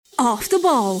Off the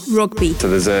Ball Rugby. So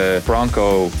there's a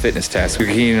Bronco fitness test.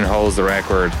 Keenan holds the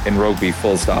record in rugby,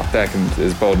 full stop. Second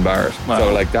is Bowden Barrett. Wow.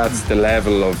 So that's the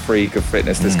level of freak of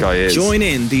fitness this guy is. Join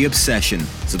in the obsession.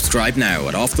 Subscribe now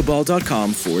at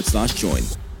offtheball.com/join.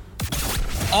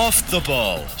 Off the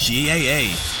Ball,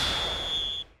 GAA.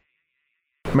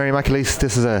 Mary McAleese,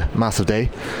 this is a massive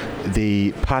day.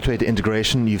 The pathway to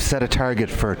integration, you've set a target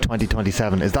for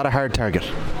 2027. Is that a hard target?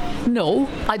 No,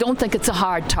 I don't think it's a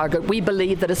hard target. We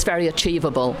believe that it's very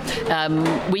achievable.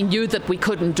 We knew that we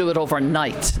couldn't do it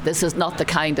overnight. This is not the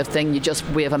kind of thing you just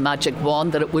wave a magic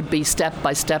wand, that it would be step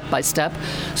by step by step.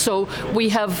 So we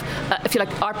have, if you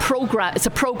like, our program, it's a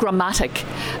programmatic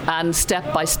and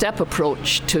step by step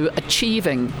approach to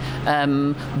achieving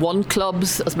one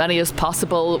clubs, as many as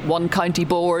possible, one county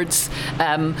boards,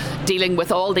 dealing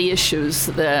with all the issues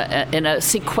in a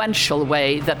sequential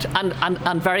way that,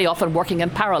 and very often working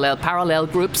in parallel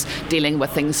groups, dealing with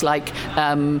things like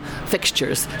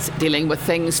fixtures, dealing with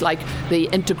things like the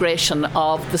integration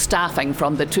of the staffing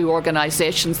from the two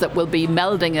organisations that will be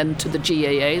melding into the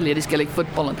GAA, Ladies Gaelic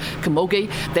Football and Camogie.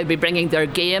 They'll be bringing their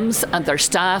games and their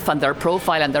staff and their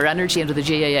profile and their energy into the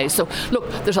GAA. So look,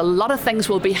 there's a lot of things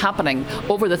will be happening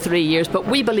over the 3 years, but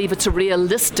we believe it's a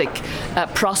realistic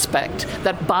prospect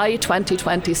that by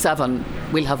 2027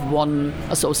 we'll have one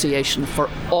association for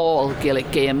all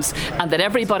Gaelic games, and that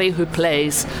everybody who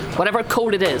plays, whatever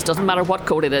code it is, doesn't matter what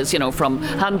code it is, from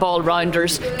handball,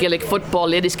 rounders, Gaelic football,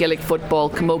 ladies Gaelic football,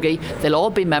 Camogie, they'll all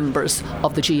be members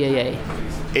of the GAA.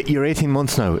 You're 18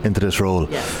 months now into this role.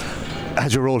 Yes.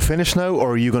 Has your role finished now,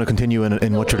 or are you going to continue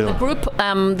in what you're doing? The group,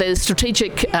 the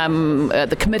strategic,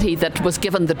 the committee that was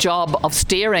given the job of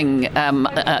steering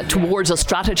towards a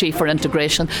strategy for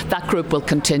integration, that group will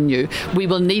continue. We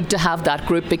will need to have that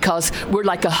group because we're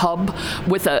like a hub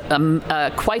with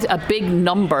quite a big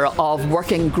number of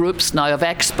working groups now of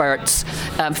experts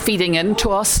feeding into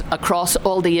us across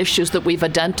all the issues that we've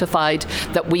identified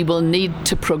that we will need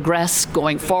to progress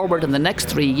going forward in the next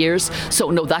 3 years. So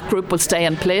no, that group will stay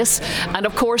in place. And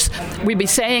of course, we'll be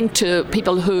saying to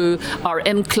people who are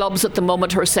in clubs at the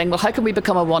moment who are saying, well, how can we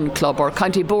become a one club? Or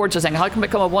county boards are saying, how can we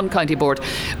become a one county board?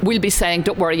 We'll be saying,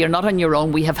 don't worry, you're not on your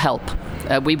own, we have help.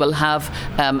 We will have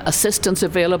assistance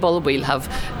available, we'll have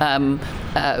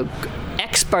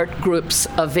expert groups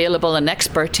available and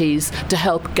expertise to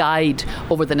help guide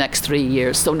over the next 3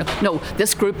 years. So no,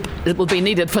 this group, it will be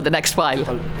needed for the next while.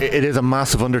 It is a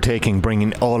massive undertaking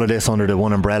bringing all of this under the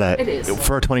one umbrella. It is.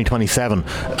 For 2027.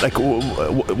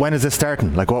 When is this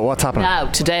starting? What's happening? Now,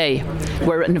 today,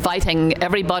 we're inviting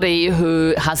everybody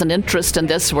who has an interest in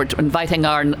this. We're inviting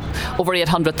our over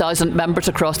 800,000 members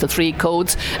across the 3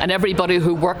 codes, and everybody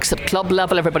who works at club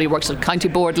level, everybody who works at county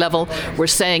board level. We're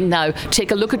saying now,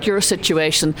 take a look at your situation,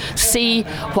 see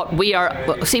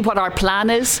what our plan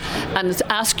is, and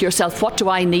ask yourself, what do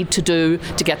I need to do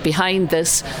to get behind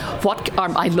this? What are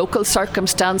my local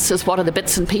circumstances? What are the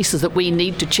bits and pieces that we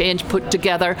need to change, put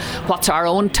together? What's our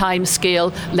own time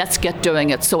scale? Let's get doing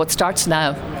it. So it starts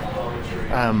now.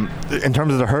 In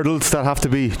terms of the hurdles that have to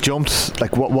be jumped,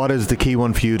 what is the key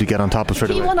one for you to get on top of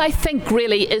straight away? The key one, I think,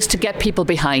 really is to get people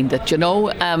behind it.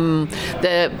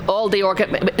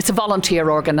 It's a volunteer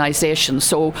organisation,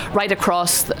 so right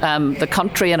across the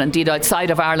country and indeed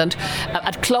outside of Ireland,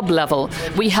 at club level,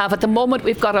 we have at the moment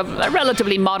we've got a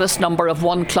relatively modest number of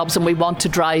one clubs, and we want to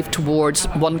drive towards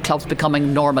one clubs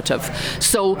becoming normative.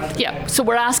 So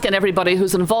we're asking everybody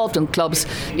who's involved in clubs,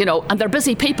 and they're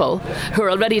busy people who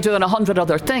are already doing 100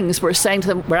 other things. We're saying to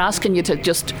them, we're asking you to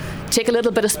just take a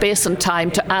little bit of space and time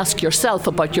to ask yourself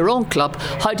about your own club.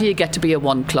 How do you get to be a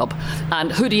one club?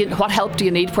 And what help do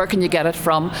you need? Where can you get it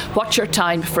from? What's your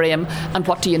time frame? And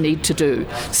what do you need to do?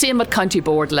 Same at county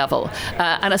board level.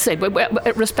 And I say, we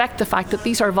respect the fact that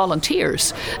these are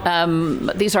volunteers.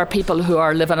 These are people who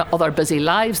are living other busy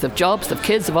lives, they've jobs, they've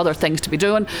kids, they've other things to be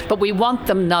doing. But we want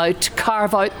them now to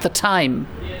carve out the time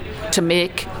to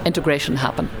make integration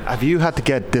happen. Have you had to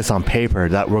get this on paper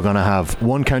that we're going to have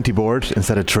one county board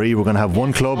instead of 3, we're going to have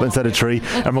one club instead of 3,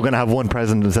 and we're going to have one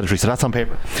president instead of 3? So that's on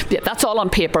paper? Yeah, that's all on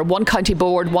paper. One county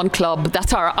board, one club.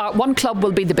 That's our one club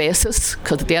will be the basis,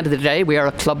 because at the end of the day we are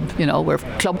a club. We're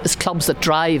clubs that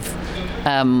drive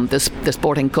the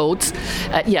sporting codes.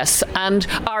 Yes, and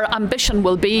our ambition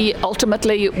will be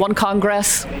ultimately one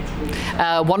congress,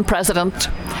 one president,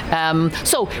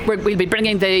 So we'll be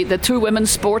bringing the two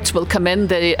women's sports will come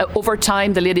in. Over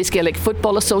time, the Ladies Gaelic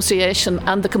Football Association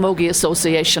and the Camogie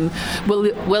Association will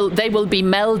be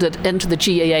melded into the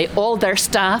GAA. All their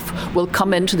staff will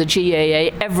come into the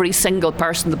GAA. Every single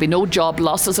person. There'll be no job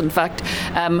losses. In fact,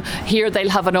 here they'll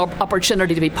have an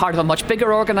opportunity to be part of a much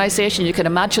bigger organisation. You can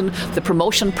imagine the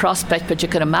promotion prospect, but you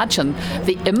can imagine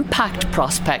the impact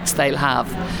prospects they'll have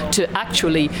to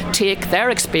actually take their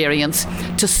experience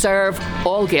to serve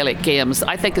all Gaelic games.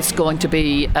 I think it's going to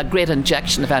be a great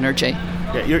injection of energy.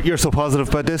 Yeah, you're so positive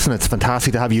about this, and it's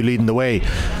fantastic to have you leading the way.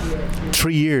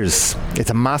 3 years, it's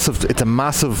a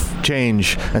massive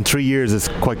change, and 3 years is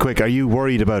quite quick. Are you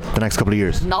worried about the next couple of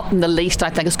years? Not in the least. I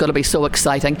think it's going to be so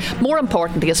exciting. More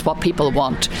importantly, it's what people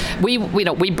want.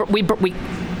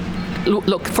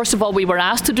 Look, first of all, we were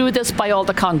asked to do this by all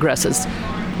the congresses.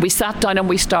 We sat down and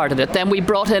we started it. Then we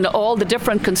brought in all the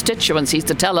different constituencies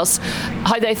to tell us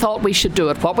how they thought we should do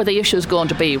it. What were the issues going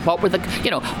to be?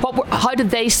 How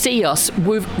did they see us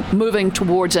moving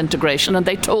towards integration? And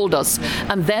they told us.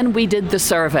 And then we did the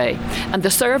survey. And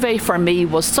the survey for me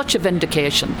was such a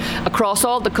vindication. Across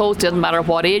all the codes, didn't matter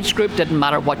what age group, didn't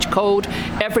matter which code,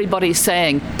 everybody's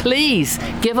saying, please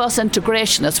give us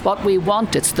integration. It's what we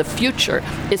want. It's the future.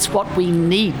 It's what we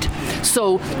need.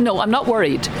 So, no, I'm not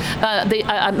worried.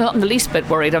 I'm not in the least bit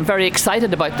worried. I'm very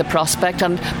excited about the prospect.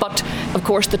 But of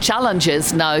course, the challenge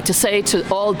is now to say to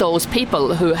all those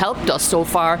people who helped us so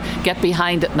far, get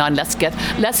behind it now and let's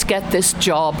get this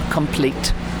job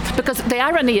complete. Because the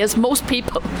irony is most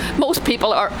people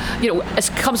are,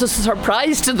 it comes as a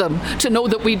surprise to them to know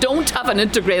that we don't have an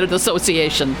integrated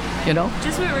association,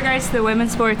 Just with regards to the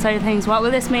women's sports side of things, what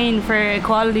will this mean for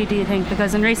equality, do you think?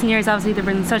 Because in recent years, obviously, there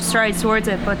have been such strides towards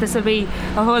it, but this will be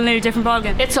a whole new different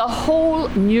ballgame. It's a whole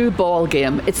new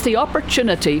ballgame. It's the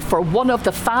opportunity for one of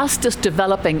the fastest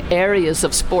developing areas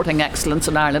of sporting excellence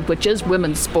in Ireland, which is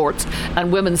women's sports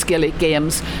and women's Gaelic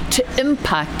games, to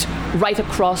impact right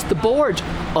across the board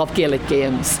of Gaelic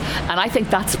games. And I think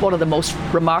that's one of the most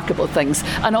remarkable things.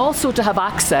 And also to have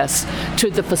access to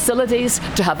the facilities,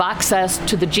 to have access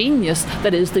to the genius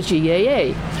that is the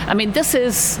GAA. I mean,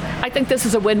 I think this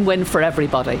is a win-win for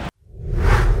everybody.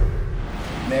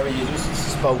 Mary, you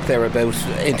just spoke there about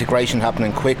integration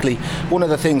happening quickly. One of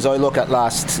the things I look at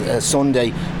last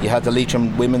Sunday, you had the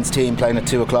Leitrim women's team playing at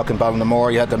 2 o'clock in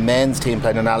Ballinamore, you had the men's team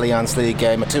playing an Allianz League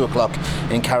game at 2 o'clock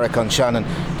in Carrick-on-Shannon.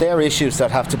 They're issues that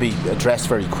have to be addressed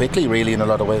very quickly, really, in a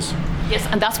lot of ways. Yes,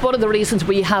 and that's one of the reasons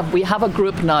we have a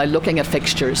group now looking at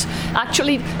fixtures.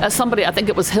 Actually, as somebody, I think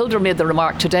it was Hilda made the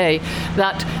remark today,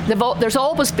 that there's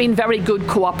always been very good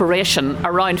cooperation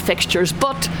around fixtures,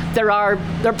 but there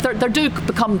do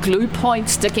become glue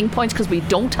points, sticking points, because we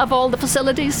don't have all the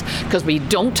facilities, because we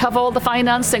don't have all the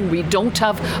financing, we don't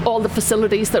have all the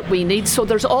facilities that we need, so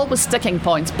there's always sticking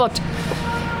points. But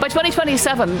by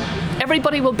 2027,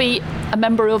 everybody will be a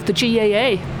member of the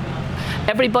GAA.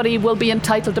 Everybody will be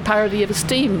entitled to parity of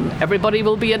esteem. Everybody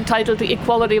will be entitled to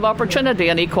equality of opportunity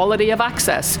and equality of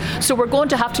access. So we're going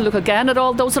to have to look again at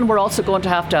all those, and we're also going to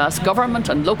have to ask government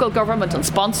and local government and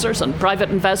sponsors and private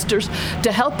investors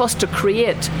to help us to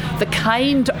create the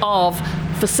kind of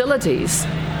facilities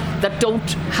that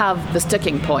don't have the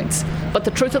sticking points. But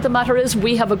the truth of the matter is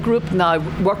we have a group now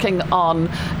working on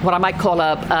what I might call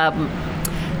a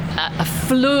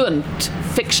fluent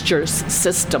fixtures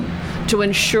system to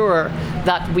ensure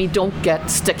that we don't get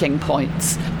sticking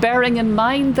points, bearing in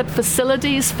mind that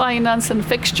facilities, finance and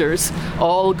fixtures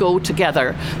all go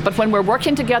together. But when we're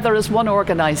working together as one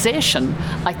organisation,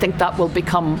 I think that will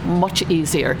become much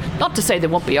easier. Not to say there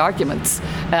won't be arguments,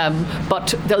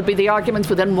 but there'll be the arguments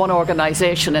within one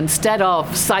organisation instead of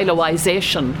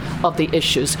siloisation of the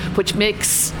issues, which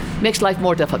makes life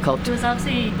more difficult. There was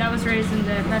obviously, that was raised in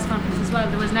the press conference as well,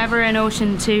 there was never a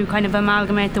notion to kind of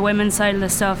amalgamate the women's side of the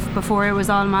stuff before it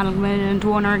was all amalgamated into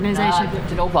one organisation.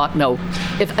 You know what, no.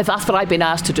 If that's what I'd been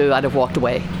asked to do, I'd have walked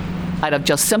away. I'd have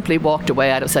just simply walked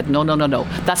away. I'd have said, no.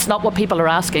 That's not what people are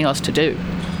asking us to do.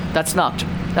 That's not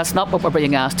what we're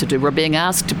being asked to do. We're being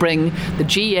asked to bring the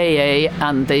GAA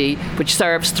which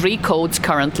serves 3 codes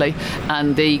currently,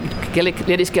 and the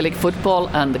Ladies Gaelic Football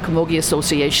and the Camogie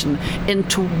Association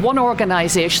into one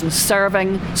organisation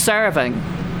serving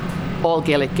all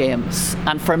Gaelic games.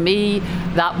 And for me,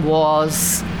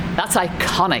 that's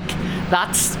iconic.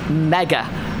 That's mega.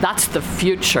 That's the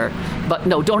future. But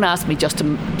no, don't ask me just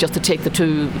to take the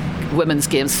 2 women's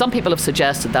games. Some people have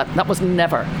suggested that. That was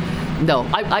never No,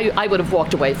 I would have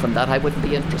walked away from that. I wouldn't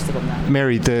be interested in that.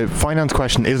 Mary, the finance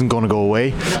question isn't going to go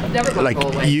away. Never going to go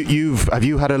away. Have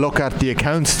you had a look at the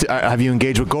accounts? Have you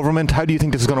engaged with government? How do you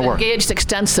think this is going to work? Engaged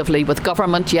extensively with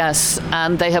government, yes,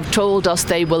 and they have told us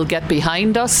they will get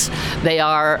behind us. They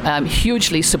are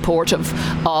hugely supportive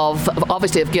of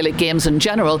obviously of Gaelic games in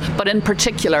general, but in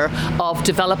particular of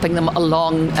developing them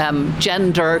along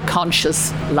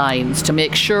gender-conscious lines to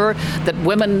make sure that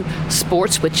women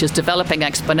sports, which is developing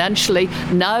exponentially,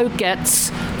 now gets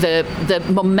the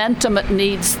momentum it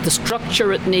needs, the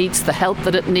structure it needs, the help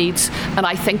that it needs, and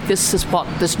I think this is what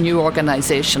this new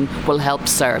organisation will help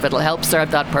serve. It'll help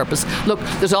serve that purpose. Look,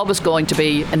 there's always going to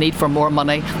be a need for more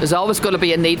money. There's always going to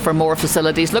be a need for more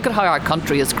facilities. Look at how our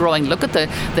country is growing. Look at the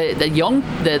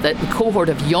cohort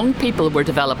of young people we're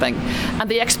developing, and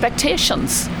the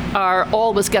expectations are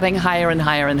always getting higher and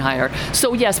higher and higher.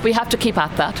 So yes, we have to keep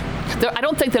at that. I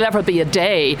don't think there'll ever be a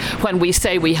day when we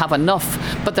say we have enough,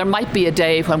 but there might be a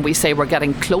day when we say we're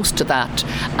getting close to that,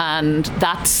 and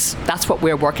that's what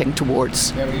we're working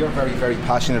towards. Yeah, you're very, very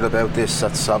passionate about this.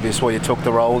 That's obvious why you took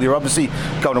the role. You're obviously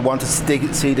going to want to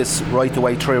see this right the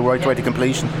way through, right the way to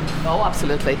completion. Oh,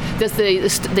 absolutely.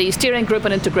 The steering group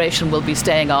and integration will be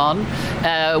staying on.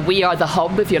 We are the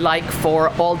hub, if you like, for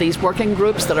all these working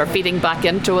groups that are feeding back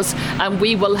into us, and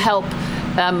we will help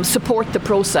support the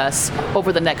process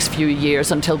over the next few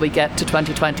years until we get to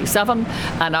 2027,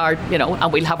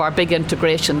 and we'll have our big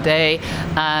integration day,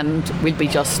 and we'll be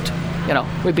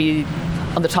we'll be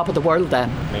on the top of the world then.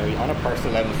 Mary, on a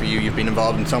personal level for you, you've been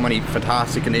involved in so many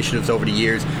fantastic initiatives over the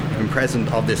years, you've been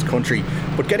president of this country,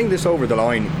 but getting this over the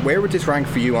line, where would this rank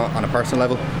for you on a personal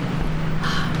level?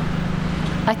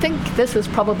 I think this is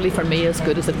probably for me as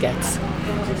good as it gets.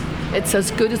 It's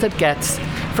as good as it gets.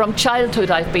 From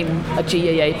childhood I've been a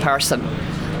GAA person,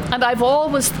 and I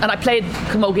played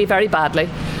camogie very badly,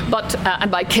 but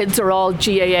and my kids are all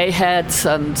GAA heads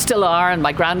and still are, and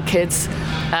my grandkids,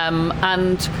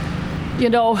 and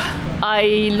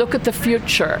I look at the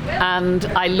future and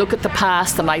I look at the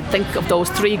past and I think of those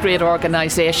three great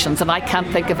organisations, and I can't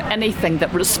think of anything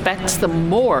that respects them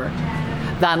more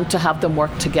than to have them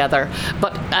work together,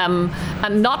 but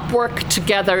and not work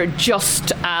together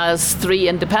just as three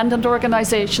independent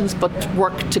organisations, but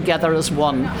work together as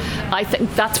one. I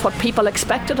think that's what people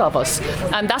expected of us,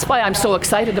 and that's why I'm so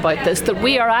excited about this. That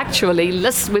we are actually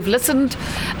we've listened,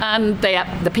 and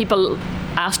the people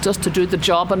asked us to do the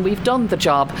job, and we've done the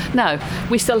job. Now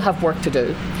we still have work to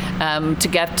do to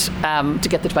get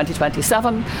the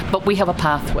 2027, but we have a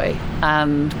pathway,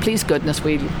 and please goodness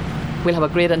we'll have a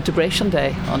great integration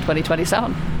day on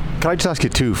 2027. Can I just ask you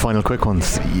two final quick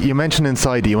ones? You mentioned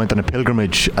inside that you went on a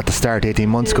pilgrimage at the start 18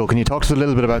 months ago. Can you talk to us a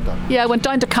little bit about that? Yeah, I went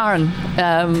down to Cairn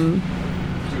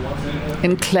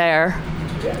in Clare,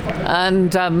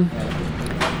 and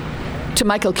to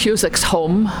Michael Cusack's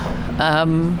home,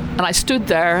 and I stood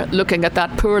there looking at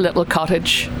that poor little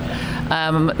cottage.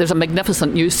 There's a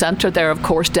magnificent news centre there, of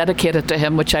course, dedicated to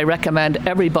him, which I recommend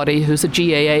everybody who's a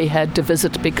GAA head to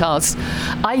visit, because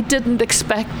I didn't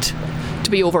expect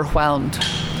to be overwhelmed.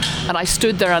 And I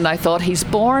stood there and I thought, he's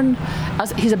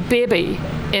a baby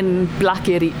in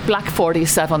Black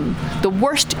 47, the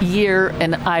worst year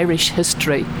in Irish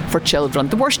history for children,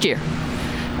 the worst year.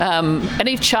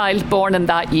 Any child born in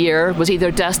that year was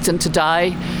either destined to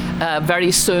die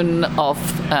very soon of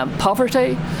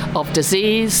poverty, of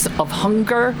disease, of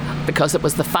hunger, because it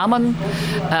was the famine,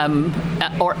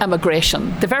 or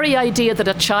emigration. The very idea that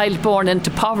a child born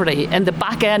into poverty in the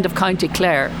back end of County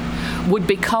Clare would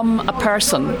become a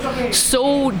person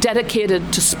so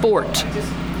dedicated to sport.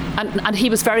 And he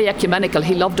was very ecumenical.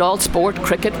 He loved all sport,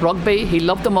 cricket, rugby, he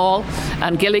loved them all,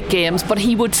 and Gaelic games, but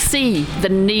he would see the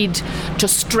need to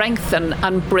strengthen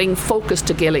and bring focus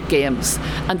to Gaelic games.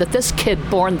 And that this kid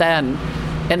born then,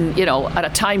 at a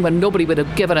time when nobody would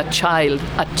have given a child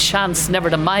a chance, never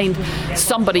to mind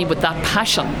somebody with that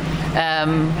passion,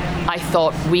 I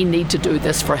thought, we need to do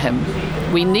this for him.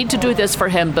 We need to do this for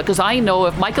him, because I know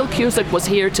if Michael Cusack was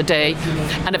here today,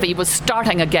 and if he was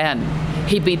starting again,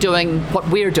 he'd be doing what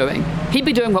we're doing. He'd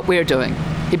be doing what we're doing.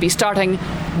 He'd be starting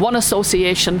one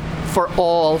association for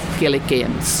all Gaelic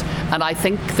games. And I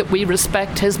think that we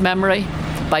respect his memory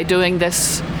by doing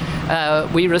this.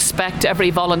 We respect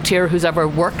every volunteer who's ever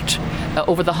worked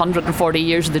over the 140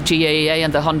 years of the GAA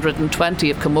and the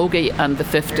 120 of Camogie and the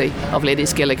 50 of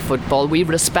Ladies Gaelic Football. We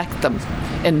respect them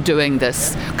in doing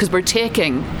this, because we're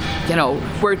taking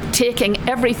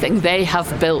everything they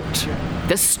have built,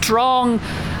 this strong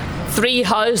 3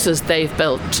 houses they've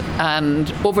built,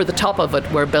 and over the top of it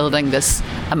we're building this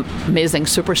amazing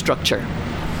superstructure.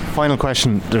 Final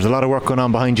question. There's a lot of work going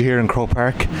on behind you here in Croke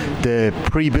Park. The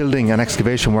pre-building and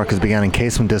excavation work has begun in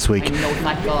Casement this week. No,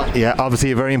 thank God. Yeah,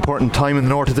 obviously a very important time in the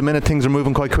north at the minute. Things are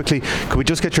moving quite quickly. Could we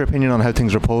just get your opinion on how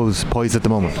things are poised at the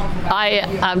moment?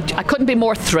 I couldn't be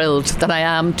more thrilled than I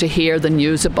am to hear the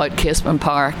news about Casement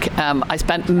Park. I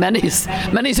spent many's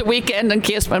a weekend in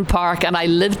Casement Park, and I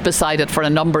lived beside it for a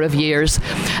number of years.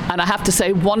 And I have to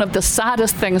say, one of the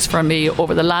saddest things for me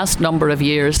over the last number of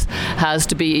years has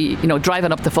to be,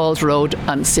 driving up the Falls Road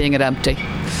and seeing it empty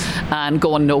and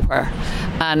going nowhere.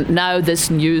 And now this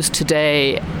news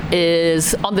today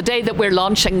is on the day that we're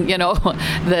launching,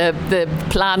 the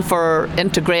plan for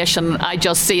integration. I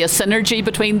just see a synergy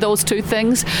between those two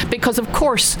things, because of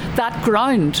course that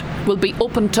ground will be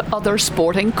open to other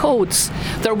sporting codes.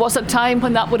 There was a time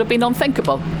when that would have been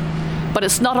unthinkable, but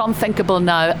it's not unthinkable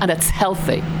now, and it's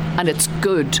healthy, and it's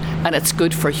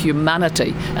good for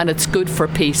humanity, and it's good for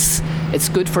peace, it's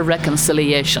good for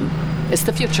reconciliation. It's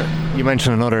the future. You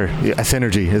mentioned a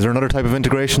synergy. Is there another type of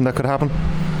integration that could happen?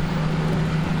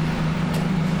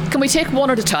 Can we take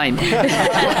one at a time?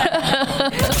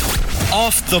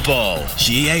 Off the Ball,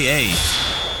 GAA.